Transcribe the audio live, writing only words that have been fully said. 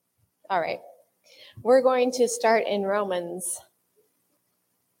All right. We're going to start in Romans,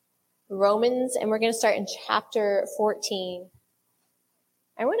 and we're going to start in chapter 14.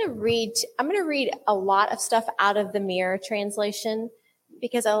 I'm going to read a lot of stuff out of the Mirror translation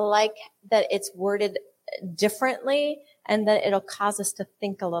because I like that it's worded differently and that it'll cause us to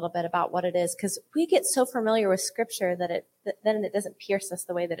think a little bit about what it is, because we get so familiar with scripture that then it doesn't pierce us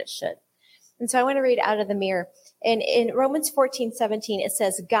the way that it should. And so I want to read out of the Mirror. And in Romans 14:17, it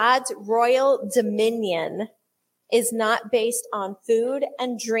says, God's royal dominion is not based on food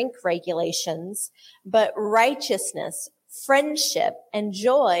and drink regulations, but righteousness, friendship, and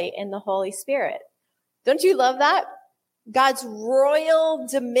joy in the Holy Spirit. Don't you love that? God's royal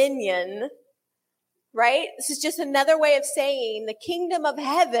dominion, right? This is just another way of saying the kingdom of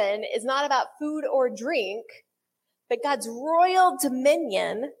heaven is not about food or drink, but God's royal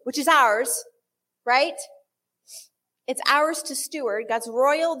dominion, which is ours, right? It's ours to steward. God's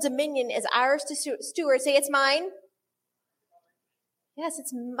royal dominion is ours to steward. Say, it's mine. Yes,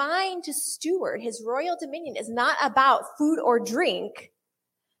 it's mine to steward. His royal dominion is not about food or drink,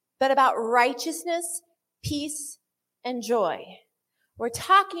 but about righteousness, peace, and joy. We're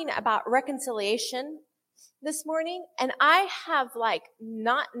talking about reconciliation this morning, and I have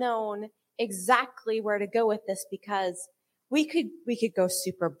not known exactly where to go with this, because we could go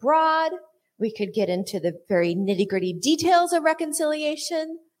super broad. We could get into the very nitty-gritty details of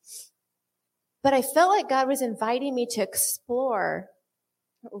reconciliation. But I felt like God was inviting me to explore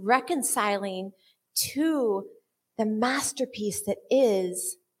reconciling to the masterpiece that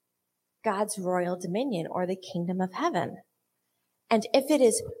is God's royal dominion, or the kingdom of heaven. And if it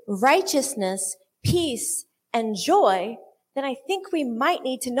is righteousness, peace, and joy, then I think we might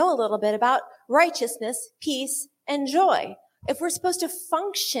need to know a little bit about righteousness, peace, and joy. If we're supposed to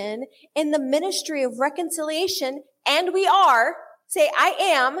function in the ministry of reconciliation, and we are, say, I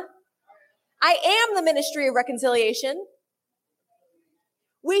am the ministry of reconciliation,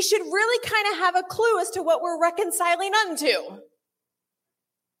 we should really kind of have a clue as to what we're reconciling unto.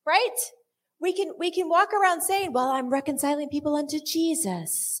 Right? We can walk around saying, well, I'm reconciling people unto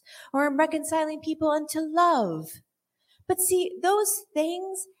Jesus, or I'm reconciling people unto love. But see, those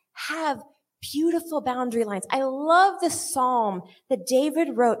things have beautiful boundary lines. I love the psalm that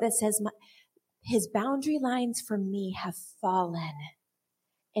David wrote that says, his boundary lines for me have fallen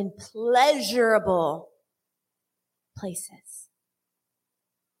in pleasurable places.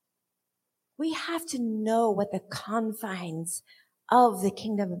 We have to know what the confines of the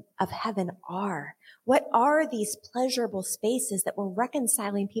kingdom of heaven are. What are these pleasurable spaces that we're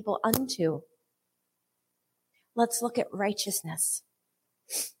reconciling people unto? Let's look at righteousness.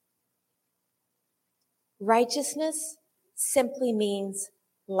 Righteousness simply means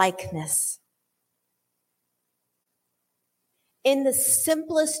likeness. In the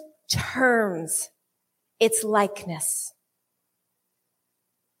simplest terms, it's likeness.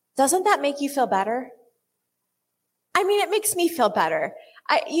 Doesn't that make you feel better? I mean, it makes me feel better.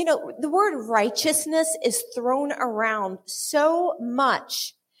 The word righteousness is thrown around so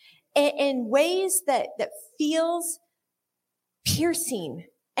much in ways that feels piercing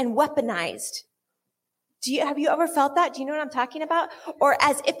and weaponized. Have you ever felt that? Do you know what I'm talking about? Or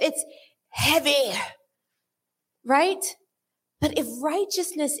as if it's heavy, right? But if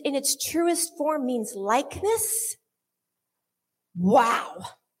righteousness in its truest form means likeness, wow.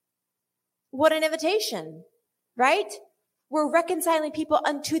 What an invitation, right? We're reconciling people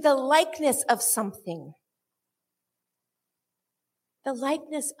unto the likeness of something. The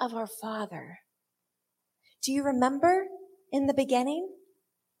likeness of our Father. Do you remember in the beginning?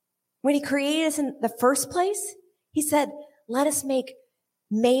 When he created us in the first place, he said, let us make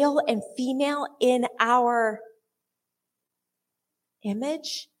male and female in our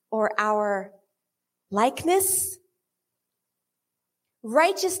image, or our likeness.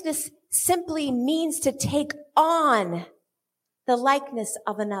 Righteousness simply means to take on the likeness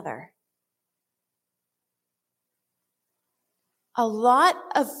of another. A lot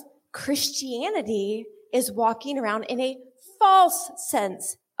of Christianity is walking around in a false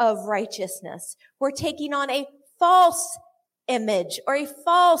sense of righteousness. We're taking on a false image or a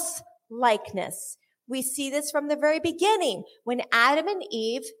false likeness. We see this from the very beginning when Adam and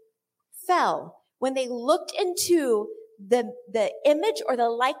Eve fell. When they looked into the image or the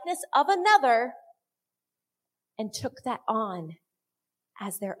likeness of another and took that on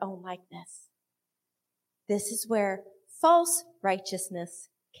as their own likeness. This is where false righteousness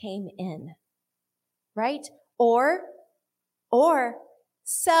came in, right? Or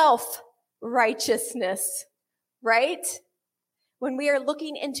self-righteousness, right? when we are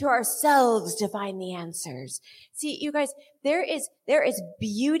looking into ourselves to find the answers. See, you guys, there is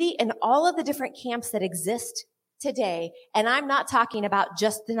beauty in all of the different camps that exist today. And I'm not talking about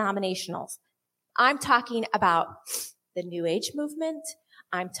just denominationals. I'm talking about the New Age movement.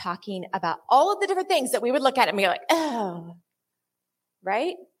 I'm talking about all of the different things that we would look at and be like, oh,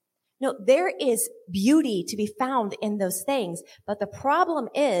 right? No, there is beauty to be found in those things. But the problem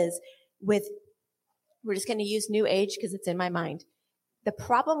is we're just going to use New Age because it's in my mind. The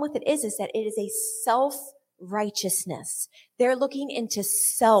problem with it is that it is a self-righteousness. They're looking into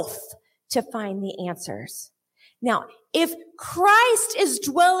self to find the answers. Now, if Christ is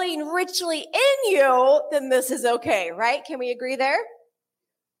dwelling richly in you, then this is okay, right? Can we agree there?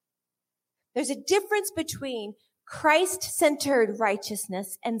 There's a difference between Christ-centered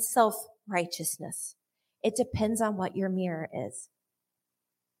righteousness and self-righteousness. It depends on what your mirror is.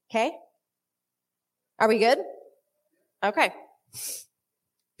 Okay? Are we good? Okay.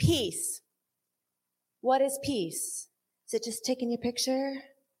 Peace. What is peace? Is it just taking your picture?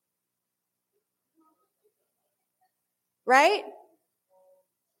 Right?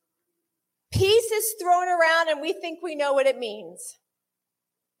 Peace is thrown around and we think we know what it means.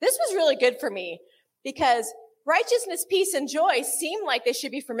 This was really good for me because righteousness, peace, and joy seem like they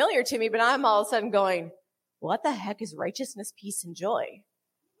should be familiar to me, but I'm all of a sudden going, what the heck is righteousness, peace, and joy?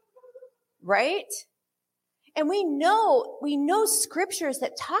 Right? And we know scriptures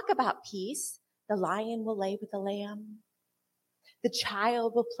that talk about peace. The lion will lay with the lamb. The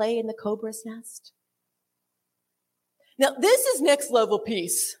child will play in the cobra's nest. Now, this is next level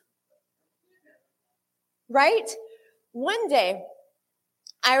peace. Right? One day,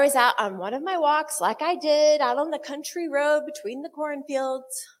 I was out on one of my walks like I did out on the country road between the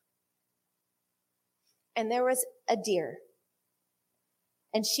cornfields. And there was a deer.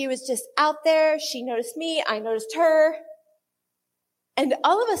 And she was just out there. She noticed me. I noticed her. And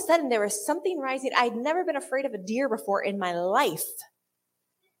all of a sudden, there was something rising. I'd never been afraid of a deer before in my life.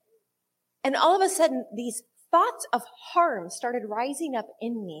 And all of a sudden, these thoughts of harm started rising up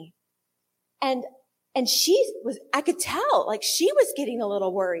in me. And I could tell, like she was getting a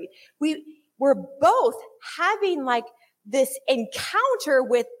little worried. We were both having like this encounter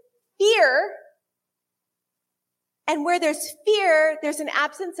with fear. And where there's fear, there's an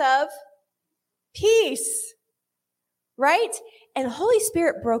absence of peace. Right? And Holy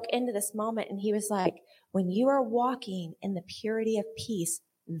Spirit broke into this moment and he was like, when you are walking in the purity of peace,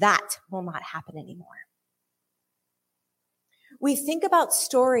 that will not happen anymore. We think about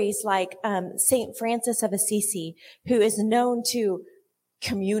stories like St. Francis of Assisi, who is known to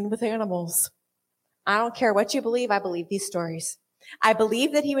commune with animals. I don't care what you believe, I believe these stories. I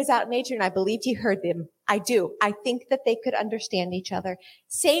believe that he was out in nature and I believed he heard them. I do. I think that they could understand each other.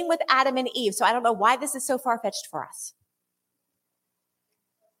 Same with Adam and Eve. So I don't know why this is so far-fetched for us.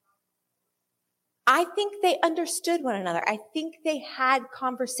 I think they understood one another. I think they had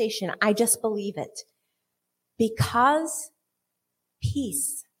conversation. I just believe it. Because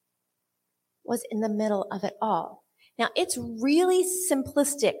peace was in the middle of it all. Now, it's really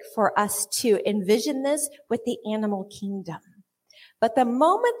simplistic for us to envision this with the animal kingdom. But the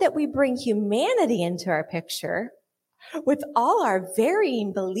moment that we bring humanity into our picture, with all our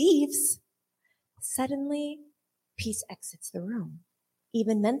varying beliefs, suddenly peace exits the room,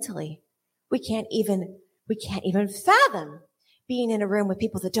 even mentally. We can't even fathom being in a room with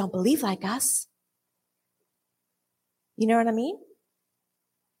people that don't believe like us. You know what I mean?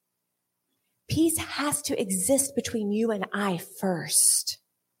 Peace has to exist between you and I first,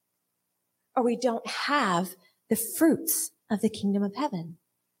 or we don't have the fruits of the kingdom of heaven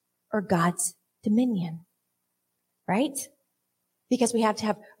or God's dominion, right? Because we have to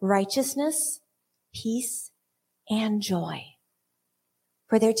have righteousness, peace, and joy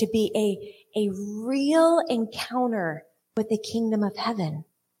for there to be a real encounter with the kingdom of heaven.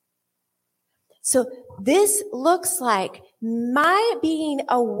 So this looks like my being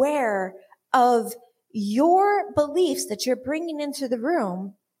aware of your beliefs that you're bringing into the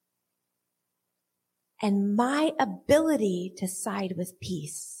room and my ability to side with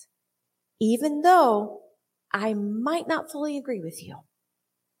peace, even though I might not fully agree with you.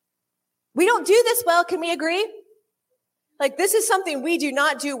 We don't do this well. Can we agree? Like this is something we do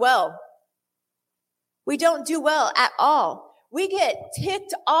not do well. We don't do well at all. We get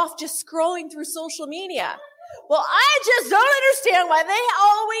ticked off just scrolling through social media. Well, I just don't understand why they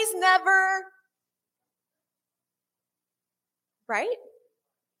always never, right?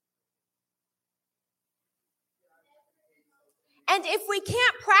 And if we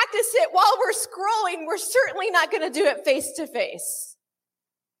can't practice it while we're scrolling, we're certainly not going to do it face to face.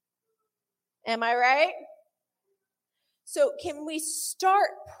 Am I right? So can we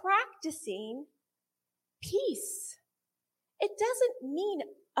start practicing peace? It doesn't mean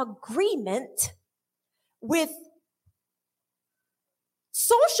agreement with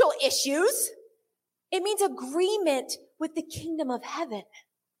social issues. It means agreement with the kingdom of heaven.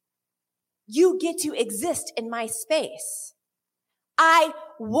 You get to exist in my space. I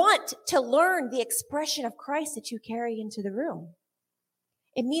want to learn the expression of Christ that you carry into the room.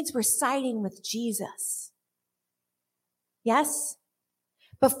 It means we're siding with Jesus. Yes?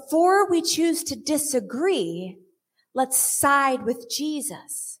 Before we choose to disagree, let's side with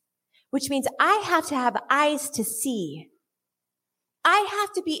Jesus, which means I have to have eyes to see. I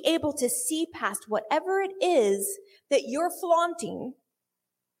have to be able to see past whatever it is that you're flaunting,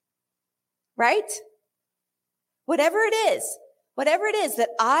 right? Whatever it is that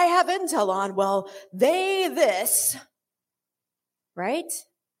I have intel on, well, they this, right?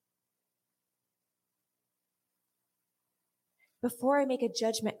 Before I make a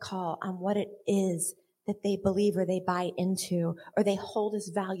judgment call on what it is that they believe or they buy into or they hold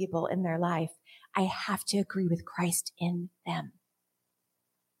as valuable in their life, I have to agree with Christ in them.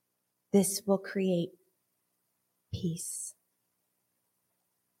 This will create peace.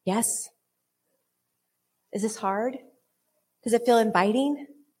 Yes? Is this hard? Does it feel inviting?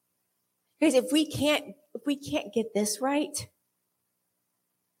 Because if we can't get this right,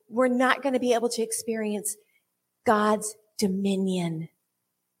 we're not going to be able to experience God's dominion.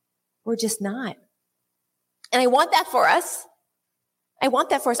 We're just not. And I want that for us. I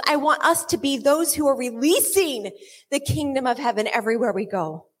want us to be those who are releasing the kingdom of heaven everywhere we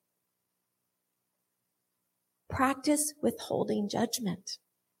go. Practice withholding judgment.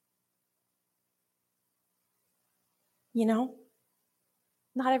 You know,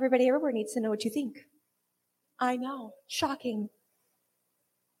 not everybody everywhere needs to know what you think. I know. Shocking.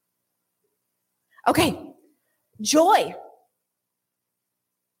 Okay. Joy.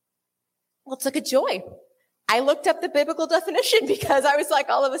 Let's look at joy. I looked up the biblical definition because I was like,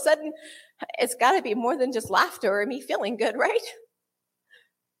 all of a sudden, it's got to be more than just laughter or me feeling good, right?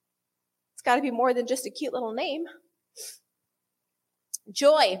 It's got to be more than just a cute little name.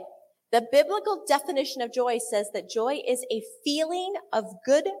 Joy. The biblical definition of joy says that joy is a feeling of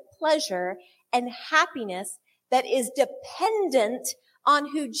good pleasure and happiness that is dependent on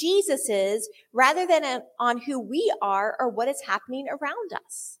who Jesus is rather than on who we are or what is happening around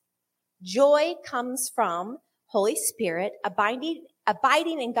us. Joy comes from Holy Spirit abiding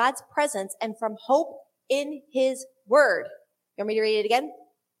in God's presence and from hope in His Word. You want me to read it again?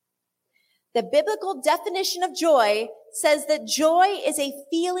 The biblical definition of joy says that joy is a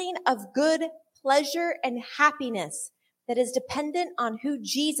feeling of good pleasure and happiness that is dependent on who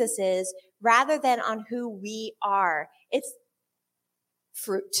Jesus is rather than on who we are. It's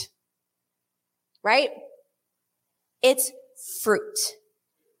fruit, right? It's fruit.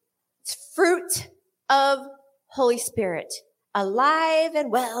 It's fruit of Holy Spirit, alive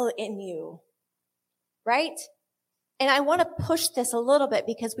and well in you, right? And I want to push this a little bit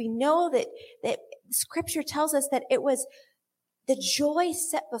because we know that Scripture tells us that it was the joy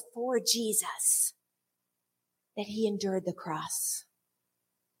set before Jesus that He endured the cross.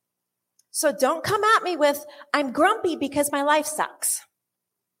 So don't come at me with, I'm grumpy because my life sucks.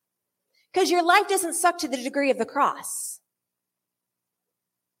 Because your life doesn't suck to the degree of the cross.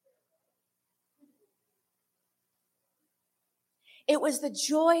 It was the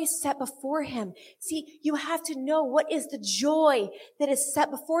joy set before Him. See, you have to know what is the joy that is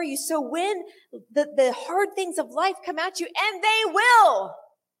set before you. So when the hard things of life come at you, and they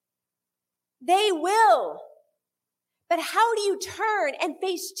will. But how do you turn and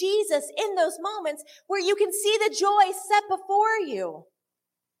face Jesus in those moments where you can see the joy set before you?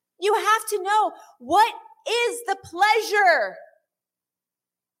 You have to know, what is the pleasure?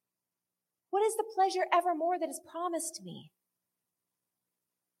 What is the pleasure evermore that is promised to me?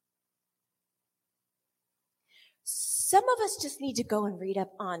 Some of us just need to go and read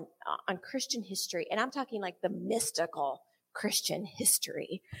up on Christian history. And I'm talking like the mystical Christian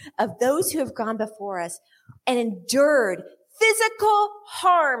history of those who have gone before us and endured physical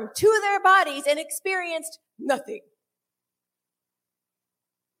harm to their bodies and experienced nothing.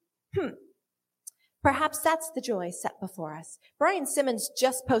 Perhaps that's the joy set before us. Brian Simmons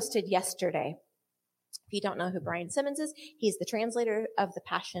just posted yesterday. If you don't know who Brian Simmons is, he's the translator of the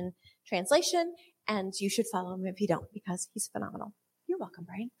Passion Translation, and you should follow him if you don't, because he's phenomenal. You're welcome,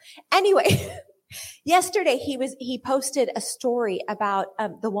 Brian. Anyway, yesterday he posted a story about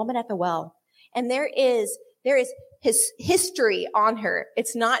the woman at the well, and there is his history on her.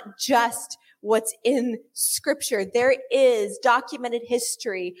 It's not just what's in scripture. There is documented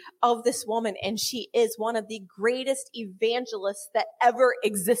history of this woman, and she is one of the greatest evangelists that ever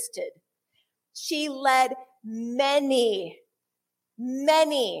existed. She led many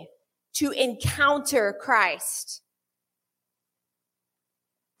to encounter Christ.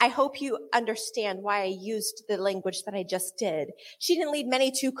 I hope you understand why I used the language that I just did. She didn't lead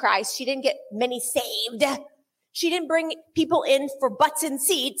many to Christ. She didn't get many saved. She didn't bring people in for butts and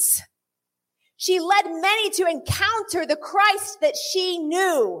seats. She led many to encounter the Christ that she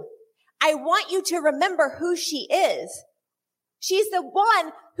knew. I want you to remember who she is. She's the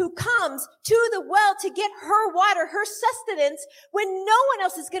one who comes to the well to get her water, her sustenance, when no one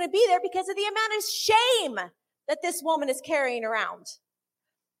else is going to be there because of the amount of shame that this woman is carrying around.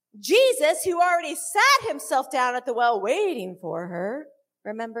 Jesus, who already sat himself down at the well waiting for her.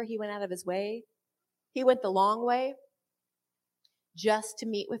 Remember, he went out of his way. He went the long way just to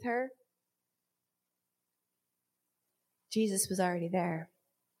meet with her. Jesus was already there,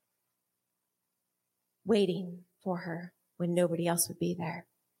 waiting for her when nobody else would be there.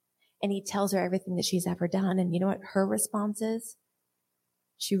 And he tells her everything that she's ever done. And you know what her response is?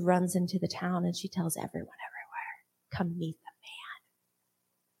 She runs into the town and she tells everyone everywhere, come meet the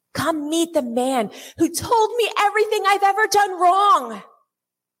man. Come meet the man who told me everything I've ever done wrong.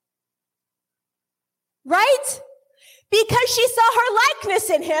 Right? Because she saw her likeness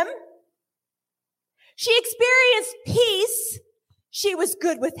in him. She experienced peace. She was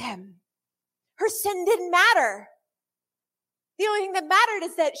good with him. Her sin didn't matter. The only thing that mattered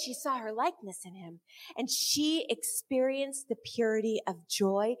is that she saw her likeness in him. And she experienced the purity of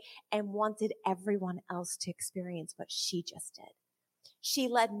joy and wanted everyone else to experience what she just did. She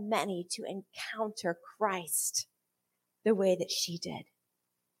led many to encounter Christ the way that she did.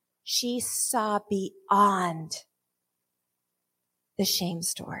 She saw beyond the shame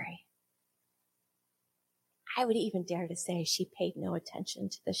story. I would even dare to say she paid no attention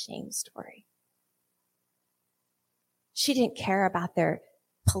to the shame story. She didn't care about their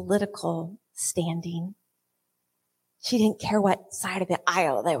political standing. She didn't care what side of the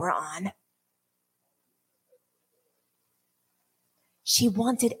aisle they were on. She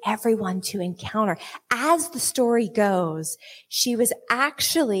wanted everyone to encounter. As the story goes, she was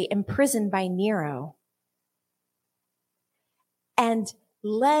actually imprisoned by Nero and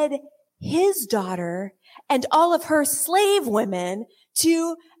led his daughter and all of her slave women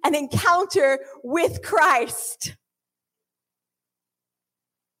to an encounter with Christ.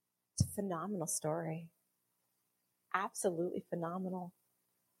 It's a phenomenal story. Absolutely phenomenal.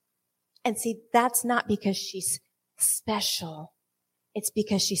 And see, that's not because she's special. It's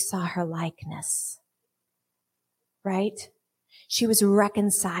because she saw her likeness, right? She was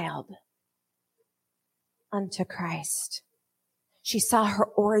reconciled unto Christ. She saw her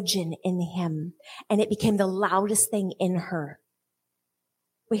origin in him, and it became the loudest thing in her.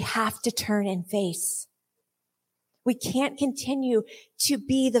 We have to turn and face. We can't continue to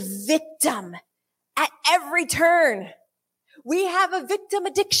be the victim at every turn. We have a victim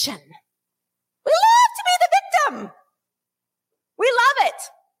addiction. We love to be the victim. We love it.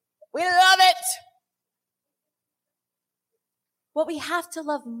 We love it. What we have to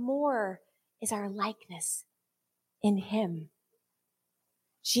love more is our likeness in him.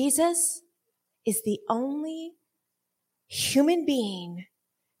 Jesus is the only human being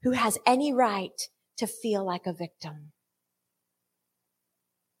who has any right to feel like a victim.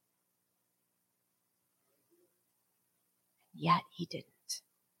 Yet he didn't.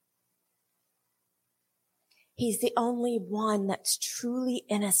 He's the only one that's truly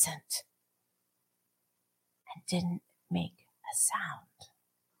innocent and didn't make a sound.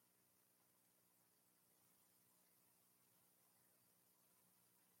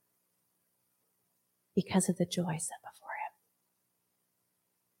 Because of the joy set before him.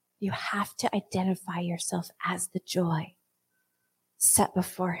 You have to identify yourself as the joy set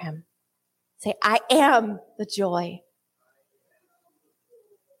before him. Say, I am the joy.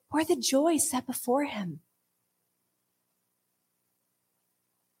 Or the joy set before him.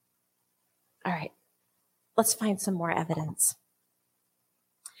 All right, let's find some more evidence.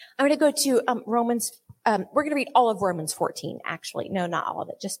 I'm going to go to Romans. We're going to read all of Romans 14, actually. No, not all of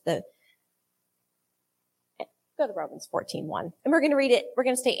it, just go to Romans 14:1. And we're going to read it. We're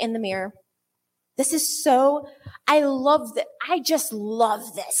going to stay in the mirror. This is I love that. I just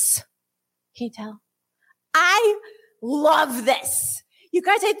love this. Can you tell? I love this. You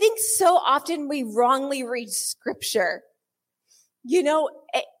guys, I think so often we wrongly read scripture. You know,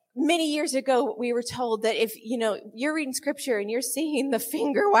 many years ago, we were told that if, you're reading scripture and you're seeing the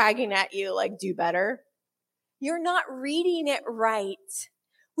finger wagging at you, like, do better. You're not reading it right.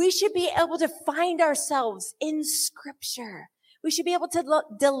 We should be able to find ourselves in Scripture. We should be able to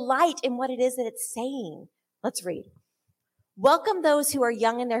delight in what it is that it's saying. Let's read. Welcome those who are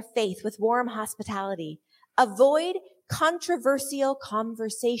young in their faith with warm hospitality. Avoid controversial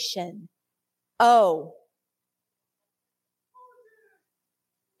conversation. Oh.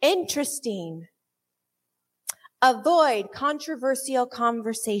 Interesting. Avoid controversial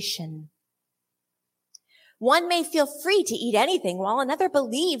conversation. One may feel free to eat anything while another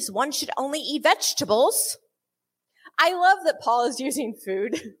believes one should only eat vegetables. I love that Paul is using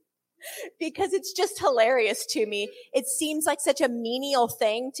food because it's just hilarious to me. It seems like such a menial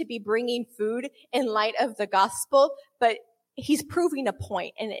thing to be bringing food in light of the gospel, but he's proving a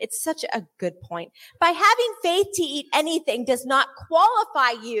point, and it's such a good point. By having faith to eat anything does not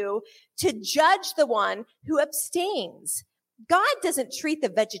qualify you to judge the one who abstains. God doesn't treat the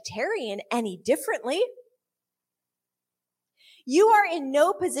vegetarian any differently. You are in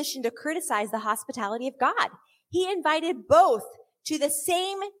no position to criticize the hospitality of God. He invited both to the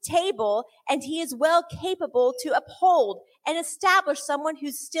same table, and he is well capable to uphold and establish someone who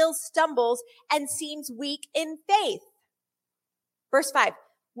still stumbles and seems weak in faith. Verse 5,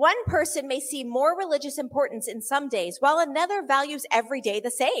 one person may see more religious importance in some days, while another values every day the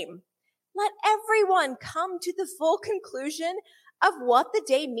same. Let everyone come to the full conclusion of what the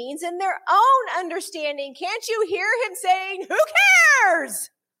day means in their own understanding. Can't you hear him saying, who cares?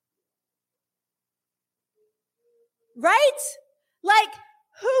 Right? Like,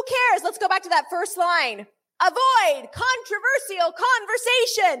 who cares? Let's go back to that first line. Avoid controversial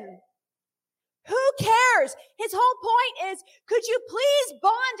conversation. Who cares? His whole point is, could you please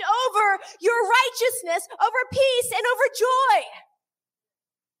bond over your righteousness, over peace, and over joy?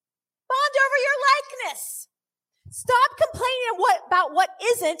 Bond over your likeness. Stop complaining about what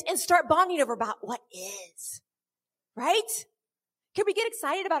isn't and start bonding over about what is. Right? Can we get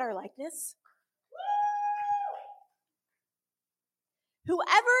excited about our likeness?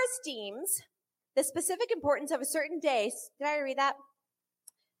 Whoever esteems the specific importance of a certain day, did I read that?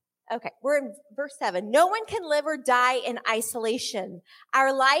 Okay, we're in verse 7. No one can live or die in isolation.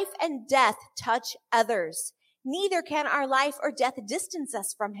 Our life and death touch others. Neither can our life or death distance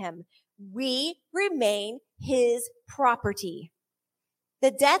us from him. We remain his property. The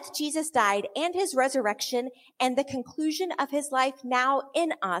death Jesus died and his resurrection and the conclusion of his life now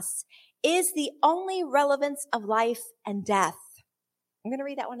in us is the only relevance of life and death. I'm going to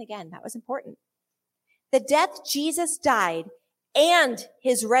read that one again. That was important. The death Jesus died and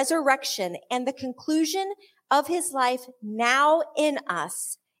his resurrection and the conclusion of his life now in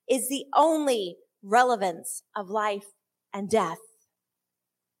us is the only relevance of life and death.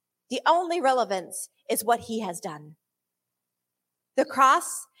 The only relevance is what he has done. The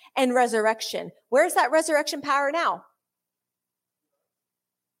cross and resurrection. Where's that resurrection power now?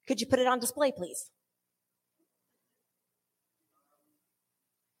 Could you put it on display, please?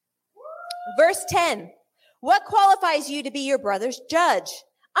 Verse 10. What qualifies you to be your brother's judge?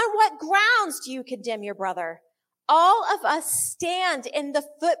 On what grounds do you condemn your brother? All of us stand in the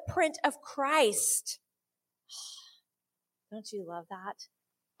footprint of Christ. Don't you love that?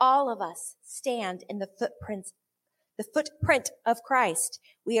 All of us stand in the footprint of Christ.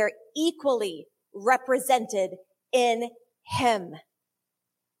 We are equally represented in him.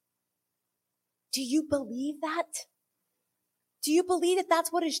 Do you believe that? Do you believe that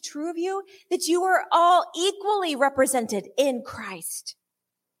that's what is true of you? That you are all equally represented in Christ.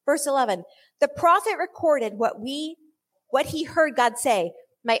 Verse 11, the prophet recorded what he heard God say.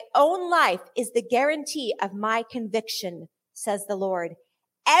 My own life is the guarantee of my conviction, says the Lord.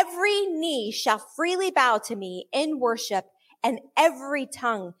 Every knee shall freely bow to me in worship, and every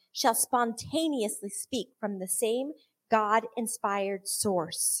tongue shall spontaneously speak from the same God-inspired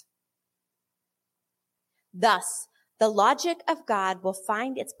source. Thus, the logic of God will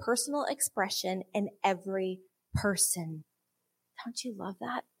find its personal expression in every person. Don't you love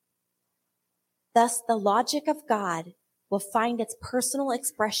that? Thus, the logic of God will find its personal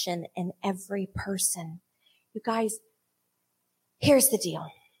expression in every person. You guys, here's the deal.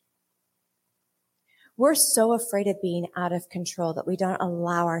 We're so afraid of being out of control that we don't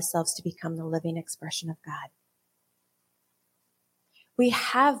allow ourselves to become the living expression of God. We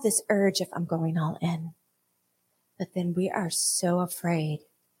have this urge of, I'm going all in. But then we are so afraid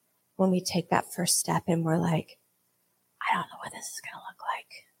when we take that first step and we're like, I don't know what this is going to look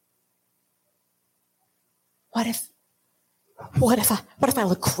like. What if I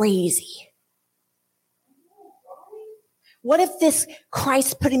look crazy? What if this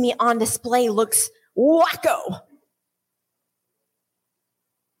Christ putting me on display looks wacko?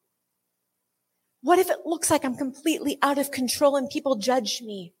 What if it looks like I'm completely out of control and people judge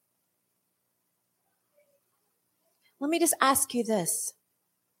me? Let me just ask you this.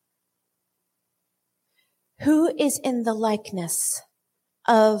 Who is in the likeness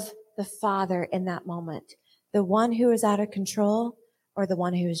of the Father in that moment? The one who is out of control or the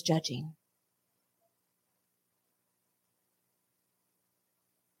one who is judging?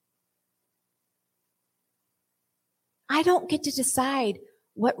 I don't get to decide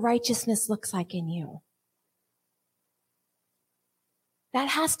what righteousness looks like in you. That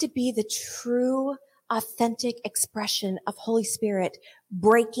has to be the true, authentic expression of Holy Spirit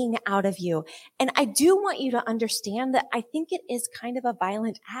breaking out of you. And I do want you to understand that I think it is kind of a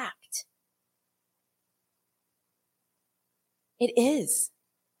violent act. It is.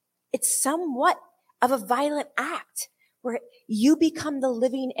 It's somewhat of a violent act where you become the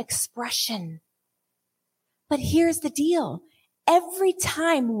living expression. But here's the deal. Every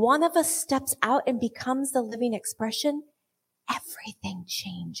time one of us steps out and becomes the living expression, everything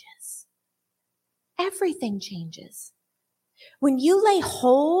changes. Everything changes. When you lay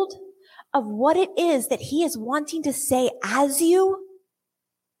hold of what it is that he is wanting to say as you,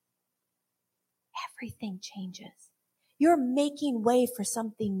 everything changes. You're making way for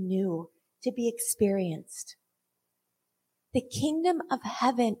something new to be experienced. The kingdom of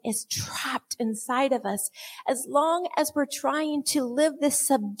heaven is trapped inside of us as long as we're trying to live this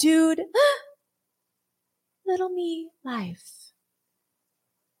subdued little me life.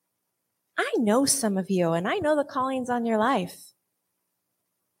 I know some of you, and I know the callings on your life.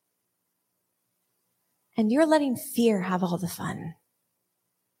 And you're letting fear have all the fun.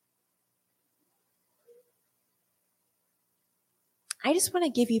 I just want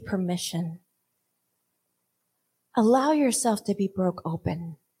to give you permission. Allow yourself to be broke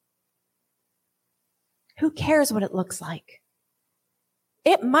open. Who cares what it looks like?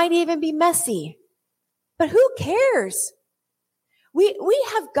 It might even be messy, but who cares? We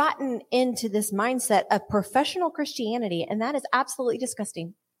have gotten into this mindset of professional Christianity, and that is absolutely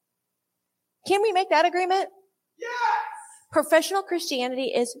disgusting. Can we make that agreement? Yes! Professional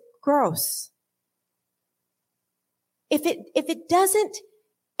Christianity is gross. If it doesn't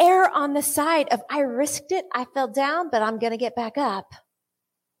err on the side of I risked it, I fell down, but I'm going to get back up,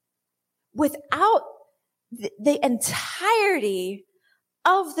 without the entirety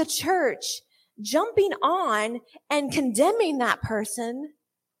of the church jumping on and condemning that person,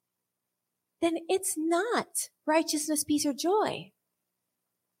 then it's not righteousness, peace, or joy.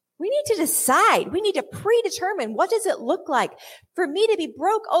 We need to decide. We need to predetermine, what does it look like for me to be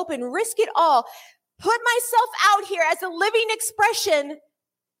broke open, risk it all, put myself out here as a living expression,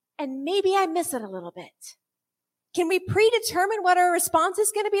 and maybe I miss it a little bit. Can we predetermine what our response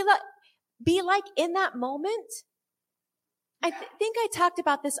is going to be like in that moment? I think I talked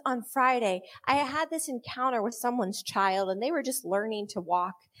about this on Friday. I had this encounter with someone's child, and they were just learning to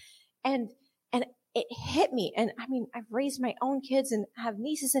walk. And it hit me. And I mean, I've raised my own kids and have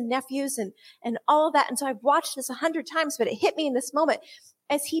nieces and nephews and all of that. And so I've watched this 100 times, but it hit me in this moment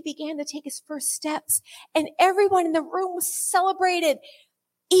as he began to take his first steps. And everyone in the room was celebrated,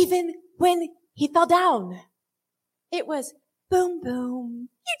 even when he fell down. It was boom, boom.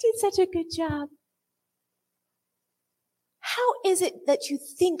 You did such a good job. How is it that you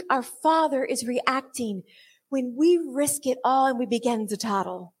think our Father is reacting when we risk it all and we begin to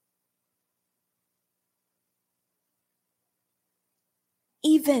toddle?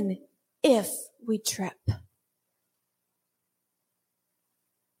 Even if we trip.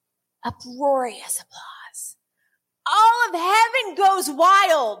 Uproarious applause. All of heaven goes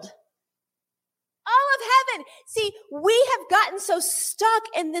wild. All of heaven. See, we have gotten so stuck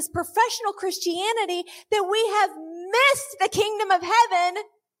in this professional Christianity that we have missed the kingdom of heaven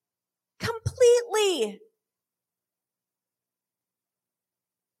completely.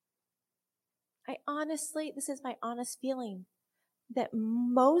 This is my honest feeling, that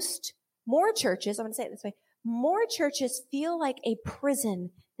more churches, I'm going to say it this way, more churches feel like a prison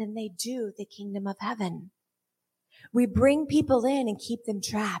than they do the kingdom of heaven. We bring people in and keep them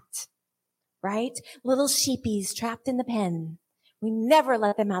trapped, right? Little sheepies trapped in the pen. We never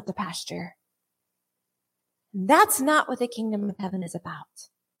let them out to pasture. That's not what the kingdom of heaven is about.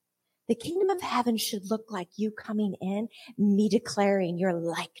 The kingdom of heaven should look like you coming in, me declaring your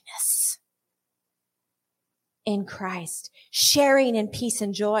likeness in Christ, sharing in peace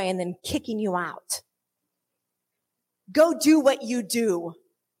and joy, and then kicking you out. Go do what you do.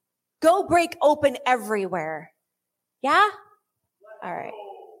 Go break open everywhere. Yeah? All right.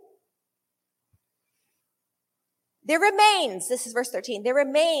 There remains, this is verse 13, there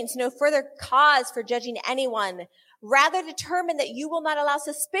remains no further cause for judging anyone, Rather determine that you will not allow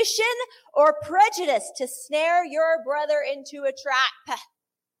suspicion or prejudice to snare your brother into a trap.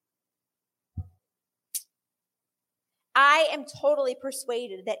 I am totally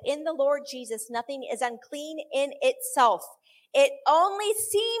persuaded that in the Lord Jesus, nothing is unclean in itself. It only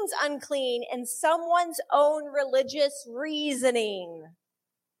seems unclean in someone's own religious reasoning.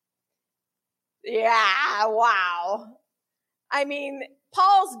 Yeah, wow. I mean,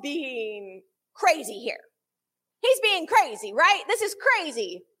 Paul's being crazy here. He's being crazy, right? This is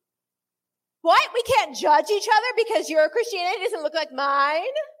crazy. What? We can't judge each other because your Christianity doesn't look like mine?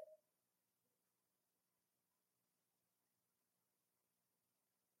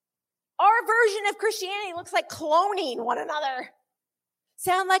 Our version of Christianity looks like cloning one another.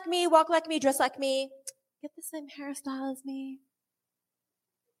 Sound like me, walk like me, dress like me, get the same hairstyle as me.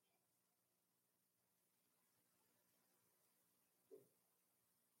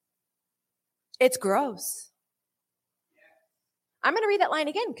 It's gross. I'm going to read that line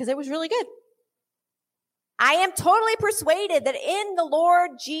again because it was really good. I am totally persuaded that in the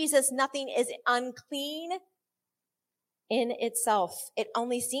Lord Jesus, nothing is unclean in itself. It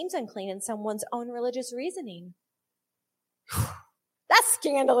only seems unclean in someone's own religious reasoning. That's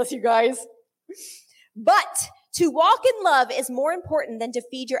scandalous, you guys. But to walk in love is more important than to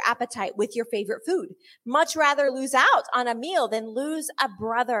feed your appetite with your favorite food. Much rather lose out on a meal than lose a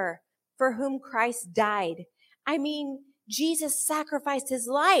brother for whom Christ died. I mean, Jesus sacrificed his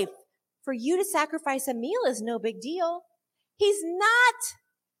life. For you to sacrifice a meal is no big deal. He's not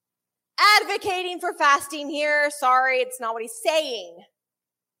advocating for fasting here. Sorry, it's not what he's saying.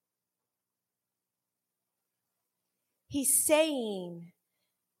 He's saying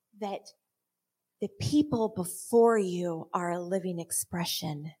that the people before you are a living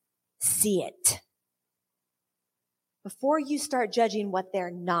expression. See it. Before you start judging what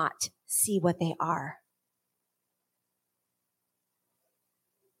they're not, see what they are.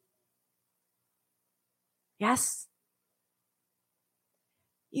 Yes?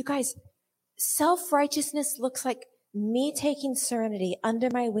 You guys, self-righteousness looks like me taking Serenity under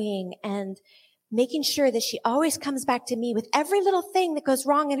my wing and making sure that she always comes back to me with every little thing that goes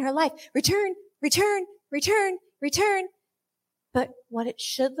wrong in her life. Return, return, return, return. But what it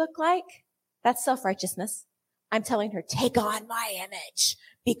should look like, that's self-righteousness. I'm telling her, take on my image.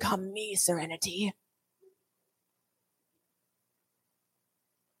 Become me, Serenity.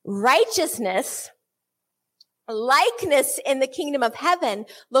 Righteousness, likeness in the kingdom of heaven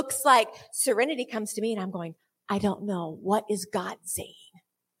looks like Serenity comes to me and I'm going, I don't know. What is God saying?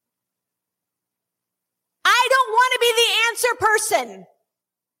 I don't want to be the answer person.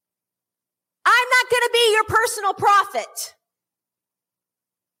 I'm not going to be your personal prophet.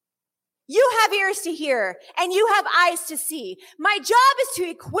 You have ears to hear and you have eyes to see. My job is to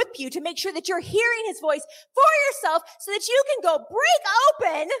equip you to make sure that you're hearing his voice for yourself so that you can go break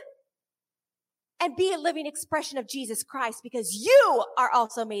open and be a living expression of Jesus Christ because you are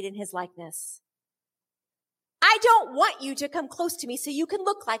also made in his likeness. I don't want you to come close to me so you can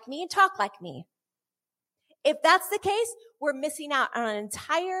look like me and talk like me. If that's the case, we're missing out on an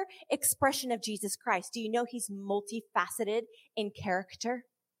entire expression of Jesus Christ. Do you know he's multifaceted in character?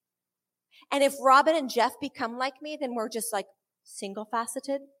 And if Robin and Jeff become like me, then we're just like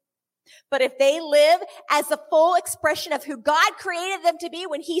single-faceted. But if they live as the full expression of who God created them to be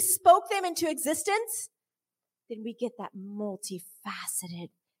when he spoke them into existence, then we get that multifaceted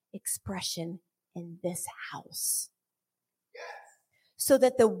expression in this house. So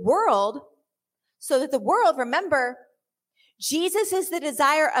that the world, remember, Jesus is the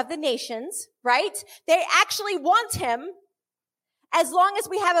desire of the nations, right? They actually want him as long as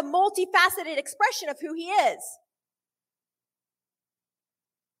we have a multifaceted expression of who he is.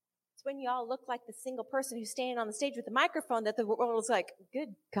 It's when y'all look like the single person who's standing on the stage with the microphone that the world is like,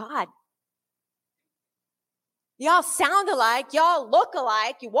 good God. Y'all sound alike, y'all look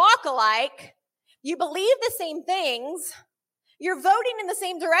alike, you walk alike, you believe the same things, you're voting in the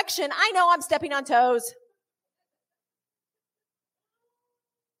same direction. I know I'm stepping on toes.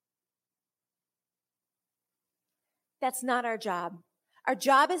 That's not our job. Our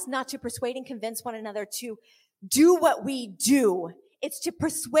job is not to persuade and convince one another to do what we do. It's to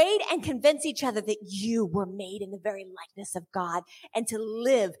persuade and convince each other that you were made in the very likeness of God and to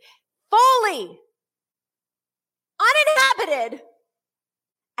live fully, uninhabited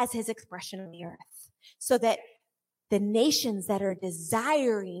as his expression on the earth so that the nations that are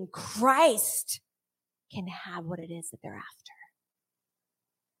desiring Christ can have what it is that they're after.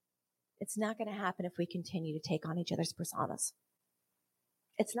 It's not going to happen if we continue to take on each other's personas.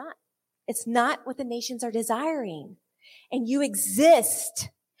 It's not. It's not what the nations are desiring. And you exist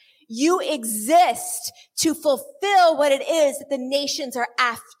You exist to fulfill what it is that the nations are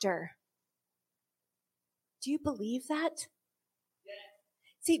after. Do you believe that?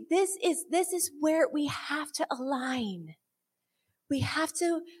 See, this is where we have to align. We have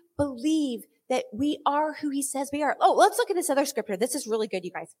to believe that we are who he says we are. Oh, let's look at this other scripture. This is really good,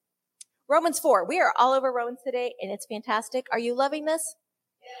 you guys. Romans 4. We are all over Romans today, and it's fantastic. Are you loving this?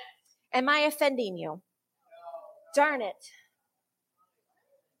 Yes. Am I offending you? No. Darn it.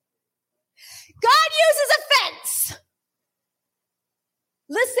 God uses offense.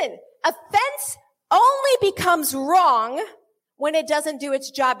 Listen, offense only becomes wrong when it doesn't do its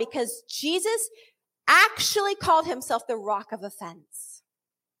job, because Jesus actually called himself the rock of offense.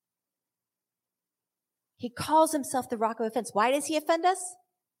 He calls himself the rock of offense. Why does he offend us?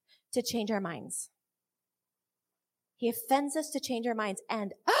 To change our minds. He offends us to change our minds.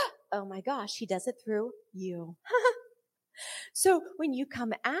 And, oh my gosh, he does it through you. So when you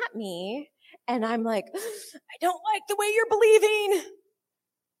come at me and I'm like, I don't like the way you're believing.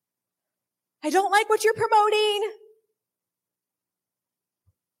 I don't like what you're promoting.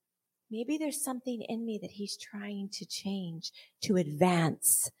 Maybe there's something in me that he's trying to change, to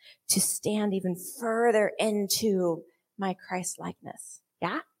advance, to stand even further into my Christ-likeness.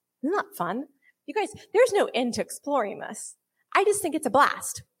 Yeah? Isn't that fun? You guys, there's no end to exploring this. I just think it's a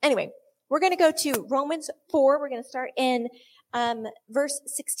blast. Anyway, we're going to go to Romans 4. We're going to start in verse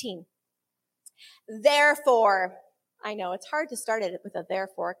 16. Therefore, I know it's hard to start it with a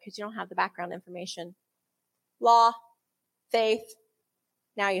therefore because you don't have the background information. Law, faith.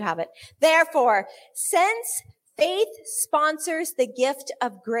 Now you have it. Therefore, since faith sponsors the gift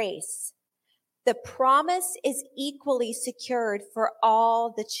of grace, the promise is equally secured for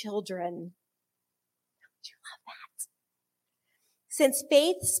all the children. Don't you love that? Since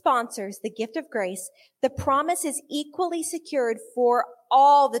faith sponsors the gift of grace, the promise is equally secured for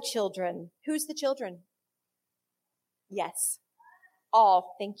all the children. Who's the children? Yes.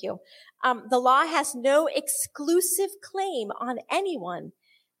 All. Thank you. The law has no exclusive claim on anyone.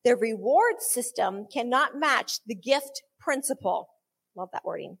 The reward system cannot match the gift principle. Love that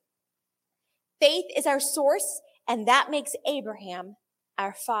wording. Faith is our source, and that makes Abraham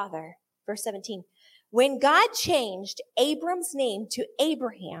our father. Verse 17. When God changed Abram's name to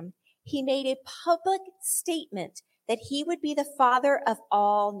Abraham, he made a public statement that he would be the father of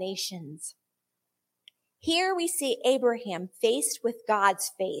all nations. Here we see Abraham faced with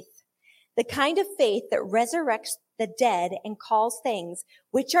God's faith, the kind of faith that resurrects the dead and calls things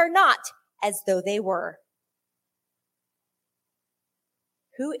which are not as though they were.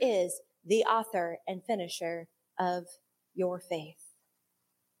 Who is the author and finisher of your faith?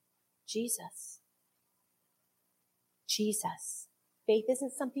 Jesus. Jesus. Faith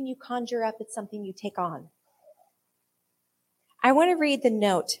isn't something you conjure up, it's something you take on. I want to read the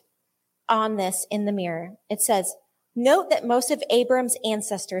note on this in the mirror. It says, note that most of Abram's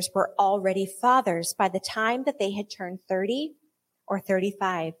ancestors were already fathers by the time that they had turned 30 or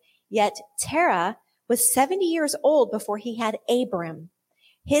 35. Yet Terah was 70 years old before he had Abram.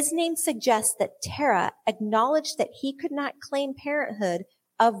 His name suggests that Terah acknowledged that he could not claim parenthood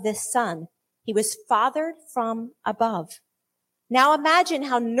of this son. He was fathered from above. Now imagine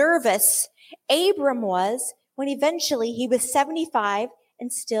how nervous Abram was when eventually he was 75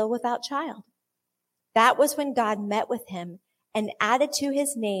 and still without child. That was when God met with him and added to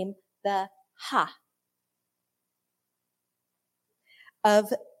his name the Ha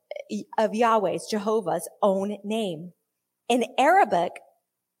of Yahweh's, Jehovah's own name. In Arabic,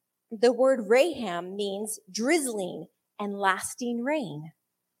 the word Raham means drizzling and lasting rain.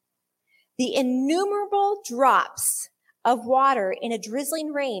 The innumerable drops of water in a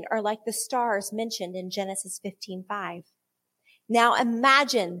drizzling rain are like the stars mentioned in Genesis 15:5. Now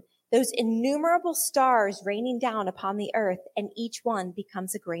imagine those innumerable stars raining down upon the earth, and each one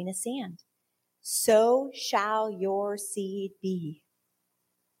becomes a grain of sand. So shall your seed be.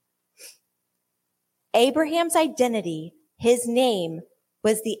 Abraham's identity, his name,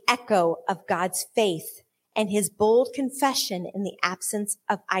 was the echo of God's faith and his bold confession in the absence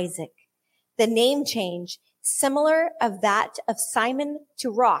of Isaac. The name change, similar of that of Simon to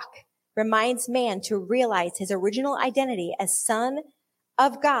rock, reminds man to realize his original identity as son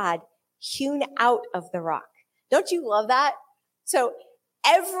of God, hewn out of the rock. Don't you love that? So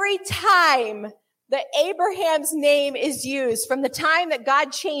every time that Abraham's name is used, from the time that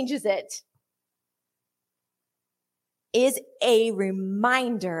God changes it, is a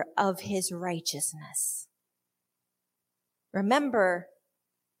reminder of his righteousness. Remember,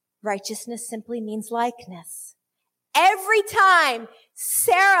 righteousness simply means likeness. Every time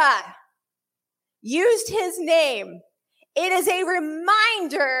Sarah used his name, It is a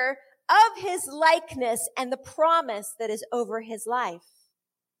reminder of his likeness and the promise that is over his life.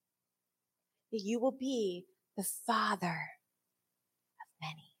 That you will be the father of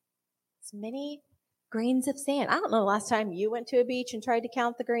many. It's many grains of sand. I don't know the last time you went to a beach and tried to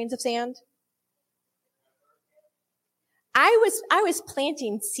count the grains of sand. I was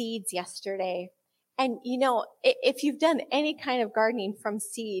planting seeds yesterday. And you know, if you've done any kind of gardening from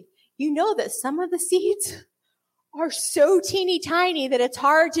seed, you know that some of the seeds are so teeny tiny that it's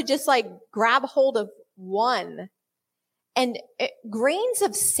hard to just like grab hold of one. And grains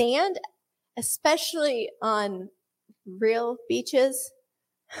of sand, especially on real beaches,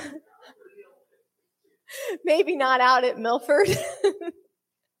 maybe not out at Milford.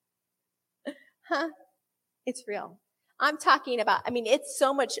 Huh? It's real. I'm talking about, it's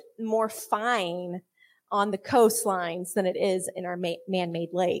so much more fine on the coastlines than it is in our man-made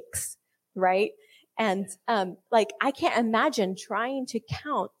lakes, right? And, I can't imagine trying to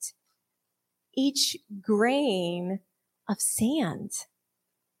count each grain of sand.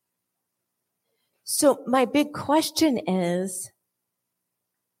 So my big question is,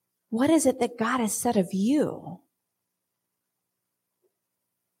 what is it that God has said of you?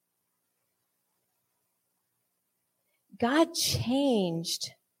 God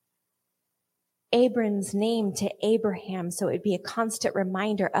changed Abram's name to Abraham so it would be a constant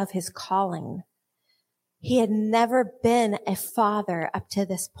reminder of his calling. He had never been a father up to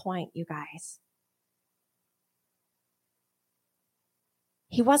this point, you guys.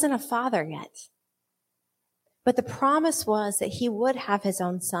 He wasn't a father yet. But the promise was that he would have his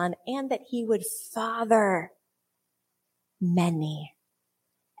own son and that he would father many.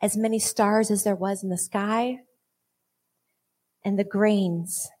 As many stars as there was in the sky and the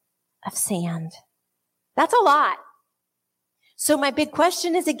grains of sand. That's a lot. So my big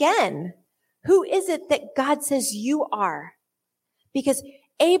question is again, who is it that God says you are? Because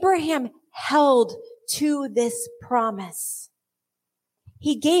Abraham held to this promise.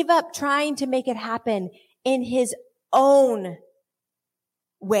 He gave up trying to make it happen in his own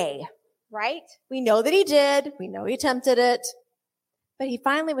way, right? We know that he did. We know he attempted it. But he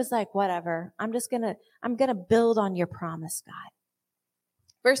finally was like, whatever. I'm gonna build on your promise, God.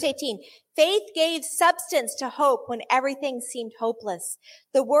 Verse 18, faith gave substance to hope when everything seemed hopeless.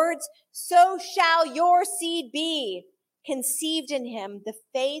 The words, so shall your seed be, conceived in him the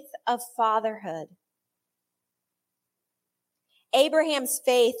faith of fatherhood. Abraham's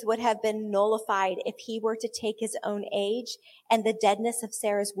faith would have been nullified if he were to take his own age and the deadness of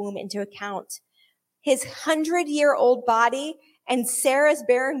Sarah's womb into account. His 100-year-old body and Sarah's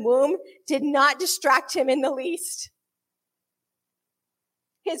barren womb did not distract him in the least.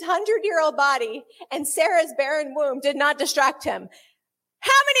 His 100-year-old body and Sarah's barren womb did not distract him.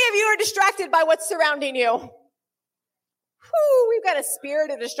 How many of you are distracted by what's surrounding you? Whew, we've got a spirit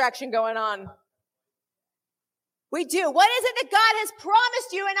of distraction going on. We do. What is it that God has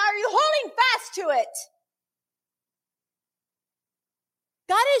promised you, and are you holding fast to it?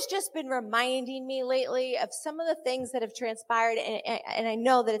 God has just been reminding me lately of some of the things that have transpired, and I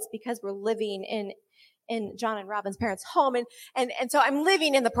know that it's because we're living in John and Robin's parents' home, and so I'm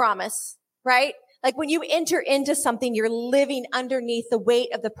living in the promise, right? Like when you enter into something, you're living underneath the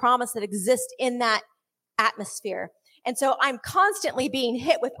weight of the promise that exists in that atmosphere. And so I'm constantly being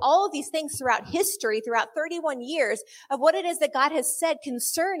hit with all of these things throughout history, throughout 31 years of what it is that God has said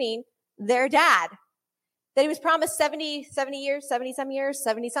concerning their dad. That he was promised 70 years, 70-some years,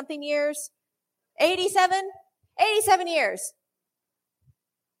 70-something years, 87 years.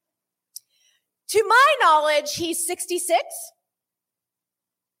 To my knowledge, he's 66.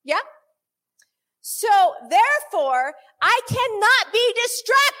 Yeah. So therefore, I cannot be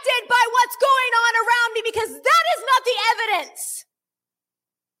distracted by what's going on around me because that is not the evidence.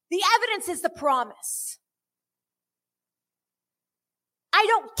 The evidence is the promise. I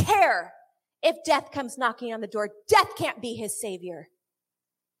don't care if death comes knocking on the door. Death can't be his savior.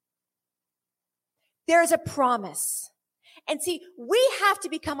 There's a promise. And see, we have to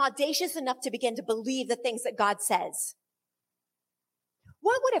become audacious enough to begin to believe the things that God says.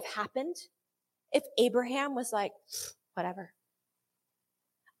 What would have happened if Abraham was like, whatever,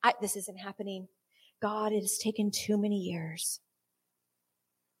 this isn't happening. God, it has taken too many years.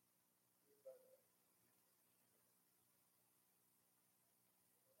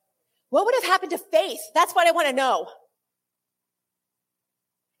 What would have happened to faith? That's what I want to know.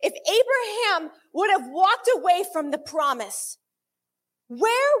 If Abraham would have walked away from the promise,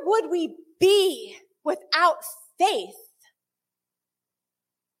 where would we be without faith?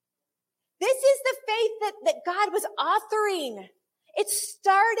 This is the faith that God was authoring. It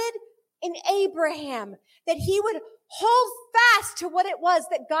started in Abraham, that he would hold fast to what it was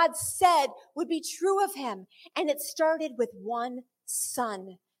that God said would be true of him. And it started with one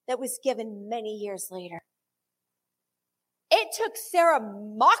son that was given many years later. It took Sarah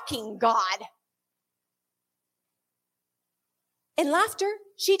mocking God and laughter.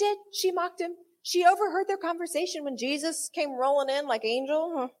 She did. She mocked him. She overheard their conversation when Jesus came rolling in like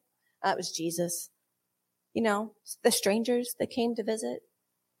angel. That was Jesus. You know, the strangers that came to visit.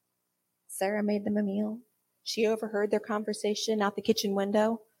 Sarah made them a meal. She overheard their conversation out the kitchen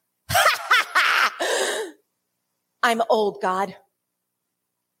window. I'm old, God.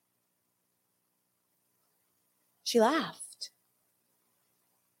 She laughed.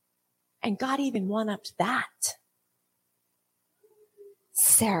 And God even one-upped that.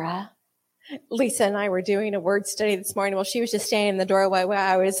 Sarah. Lisa and I were doing a word study this morning while she was just standing in the doorway while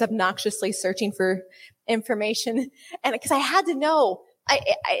I was obnoxiously searching for information. And because I had to know,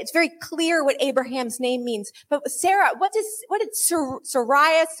 it's very clear what Abraham's name means. But Sarah, what did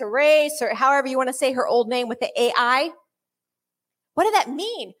Sarai, however you want to say her old name with the AI, what did that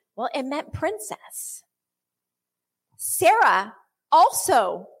mean? Well, it meant princess. Sarah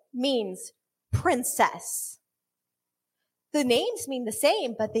also means princess. The names mean the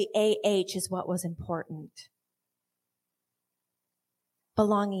same, but the AH is what was important.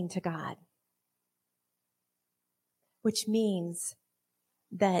 Belonging to God. Which means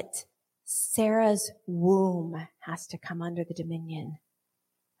that Sarah's womb has to come under the dominion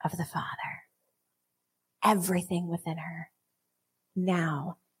of the Father. Everything within her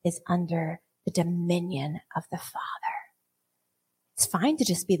now is under the dominion of the Father. It's fine to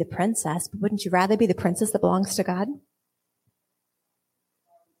just be the princess, but wouldn't you rather be the princess that belongs to God?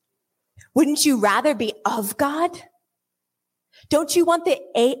 Wouldn't you rather be of God? Don't you want the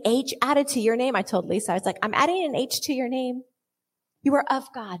AH added to your name? I told Lisa, I was like, I'm adding an H to your name. You are of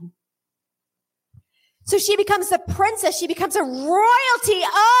God. So she becomes the princess. She becomes a royalty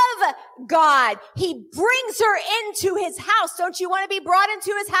of God. He brings her into his house. Don't you want to be brought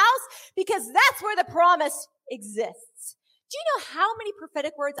into his house? Because that's where the promise exists. Do you know how many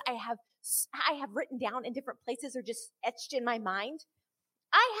prophetic words I have written down in different places or just etched in my mind?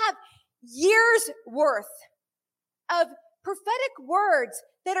 I have years worth of prophetic words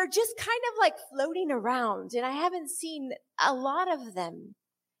that are just kind of like floating around, and I haven't seen a lot of them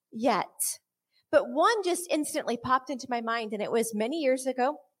yet. But one just instantly popped into my mind, and it was many years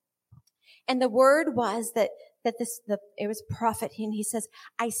ago. And the word was that it was a prophet, and he says,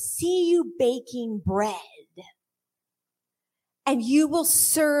 I see you baking bread, and you will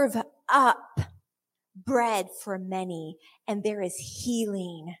serve up bread for many, and there is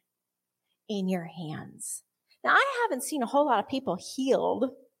healing in your hands. Now, I haven't seen a whole lot of people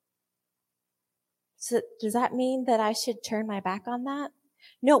healed. So does that mean that I should turn my back on that?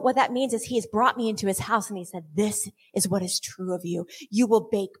 No, what that means is he has brought me into his house and he said, this is what is true of you. You will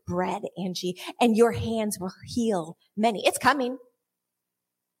bake bread, Angie, and your hands will heal many. It's coming.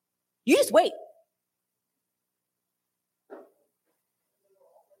 You just wait.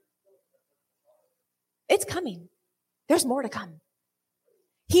 It's coming. There's more to come.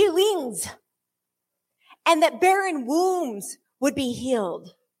 Healings. And that barren wombs would be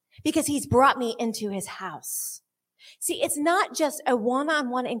healed because he's brought me into his house. See, it's not just a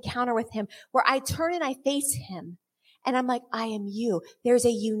one-on-one encounter with him where I turn and I face him and I'm like, I am you. There's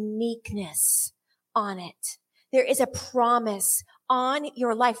a uniqueness on it. There is a promise on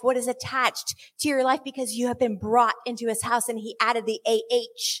your life, what is attached to your life because you have been brought into his house and he added the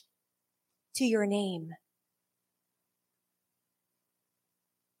AH to your name.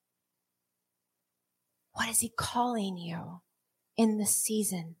 What is he calling you in this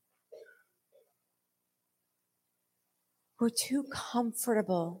season? We're too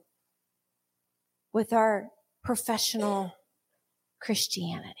comfortable with our professional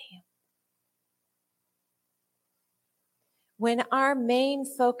Christianity. When our main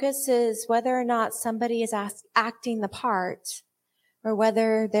focus is whether or not somebody is acting the part, or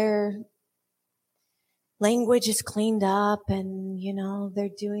whether their language is cleaned up and, they're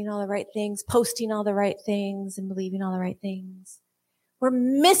doing all the right things, posting all the right things and believing all the right things, we're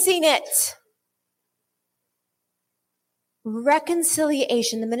missing it.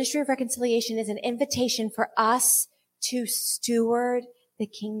 Reconciliation, the ministry of reconciliation is an invitation for us to steward the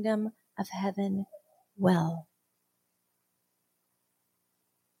kingdom of heaven well.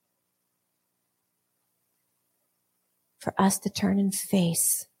 For us to turn and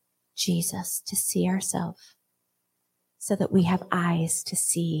face Jesus, to see ourselves, so that we have eyes to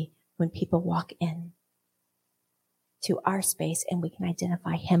see when people walk in to our space and we can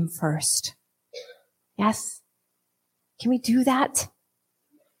identify him first. Yes? Can we do that?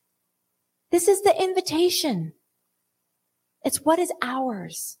 This is the invitation. It's what is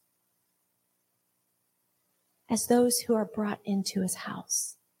ours as those who are brought into his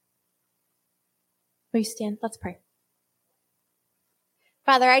house. Will you stand? Let's pray.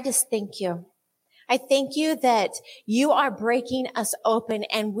 Father, I just thank you. I thank you that you are breaking us open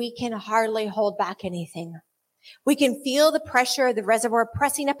and we can hardly hold back anything. We can feel the pressure of the reservoir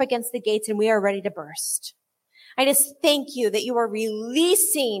pressing up against the gates and we are ready to burst. I just thank you that you are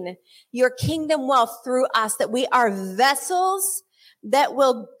releasing your kingdom wealth through us, that we are vessels that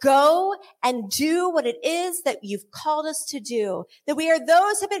will go and do what it is that you've called us to do, that we are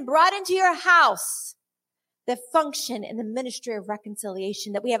those who have been brought into your house that function in the ministry of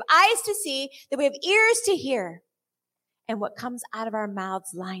reconciliation, that we have eyes to see, that we have ears to hear, and what comes out of our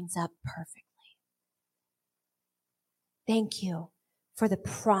mouths lines up perfectly. Thank you for the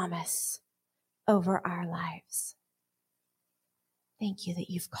promise over our lives. Thank you that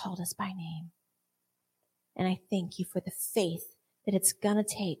you've called us by name. And I thank you for the faith that it's going to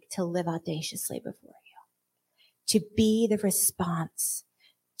take to live audaciously before you, to be the response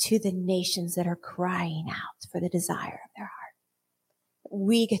to the nations that are crying out for the desire of their heart.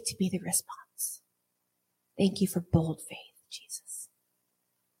 We get to be the response. Thank you for bold faith, Jesus.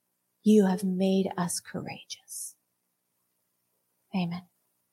 You have made us courageous. Amen.